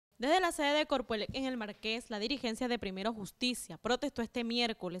Desde la sede de Corpoelec en el Marqués, la dirigencia de Primero Justicia protestó este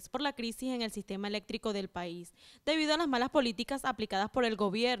miércoles por la crisis en el sistema eléctrico del país, debido a las malas políticas aplicadas por el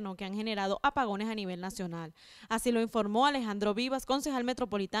gobierno que han generado apagones a nivel nacional. Así lo informó Alejandro Vivas, concejal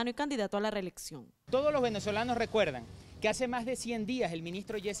metropolitano y candidato a la reelección. Todos los venezolanos recuerdan que hace más de 100 días el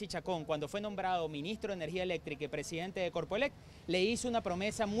ministro Jesse Chacón, cuando fue nombrado ministro de Energía Eléctrica y presidente de Corpoelec, le hizo una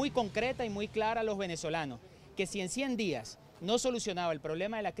promesa muy concreta y muy clara a los venezolanos, que si en 100 días no solucionaba el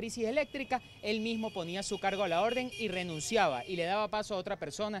problema de la crisis eléctrica, él mismo ponía su cargo a la orden y renunciaba y le daba paso a otra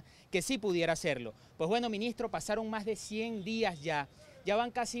persona que sí pudiera hacerlo. Pues bueno, ministro, pasaron más de 100 días ya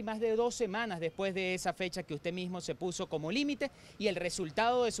van casi más de 2 semanas después de esa fecha que usted mismo se puso como límite y el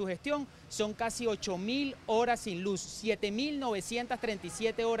resultado de su gestión son casi 8.000 horas sin luz,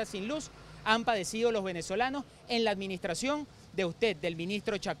 7.937 horas sin luz han padecido los venezolanos en la administración de usted, del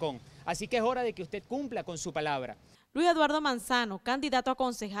ministro Chacón. Así que es hora de que usted cumpla con su palabra. Luis Eduardo Manzano, candidato a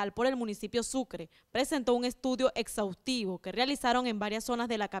concejal por el municipio Sucre, presentó un estudio exhaustivo que realizaron en varias zonas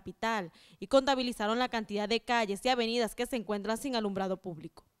de la capital y contabilizaron la cantidad de calles y avenidas que se encuentran sin alumbrado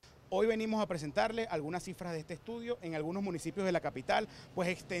público. Hoy venimos a presentarle algunas cifras de este estudio en algunos municipios de la capital, pues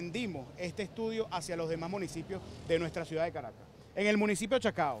extendimos este estudio hacia los demás municipios de nuestra ciudad de Caracas. En el municipio de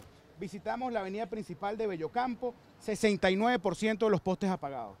Chacao, visitamos la avenida principal de Bellocampo, 69% de los postes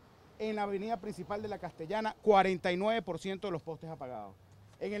apagados. En la avenida principal de La Castellana, 49% de los postes apagados.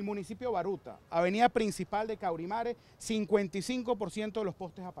 En el municipio de Baruta, avenida principal de Caurimare, 55% de los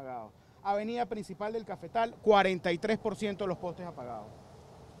postes apagados. Avenida principal del Cafetal, 43% de los postes apagados.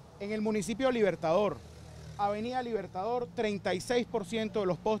 En el municipio de Libertador, avenida Libertador, 36% de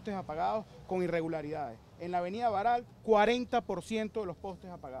los postes apagados con irregularidades. En la avenida Baral, 40% de los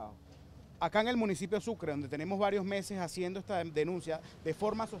postes apagados. Acá en el municipio de Sucre, donde tenemos varios meses haciendo esta denuncia de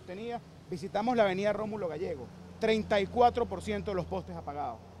forma sostenida, visitamos la avenida Rómulo Gallego, 34% de los postes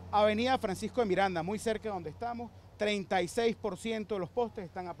apagados. Avenida Francisco de Miranda, muy cerca de donde estamos, 36% de los postes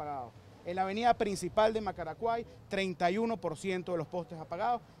están apagados. En la avenida principal de Macaracuay, 31% de los postes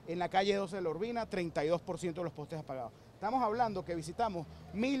apagados. En la calle 12 de la Urbina, 32% de los postes apagados. Estamos hablando que visitamos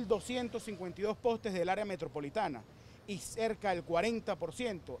 1.252 postes del área metropolitana y cerca del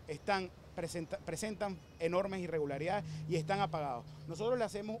 40% presentan enormes irregularidades y están apagados. Nosotros le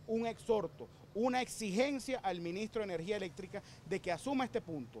hacemos un exhorto, una exigencia al ministro de Energía Eléctrica de que asuma este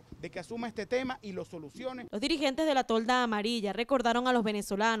punto, de que asuma este tema y lo solucione. Los dirigentes de la tolda amarilla recordaron a los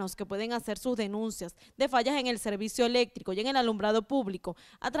venezolanos que pueden hacer sus denuncias de fallas en el servicio eléctrico y en el alumbrado público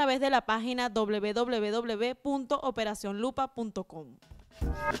a través de la página www.operacionlupa.com.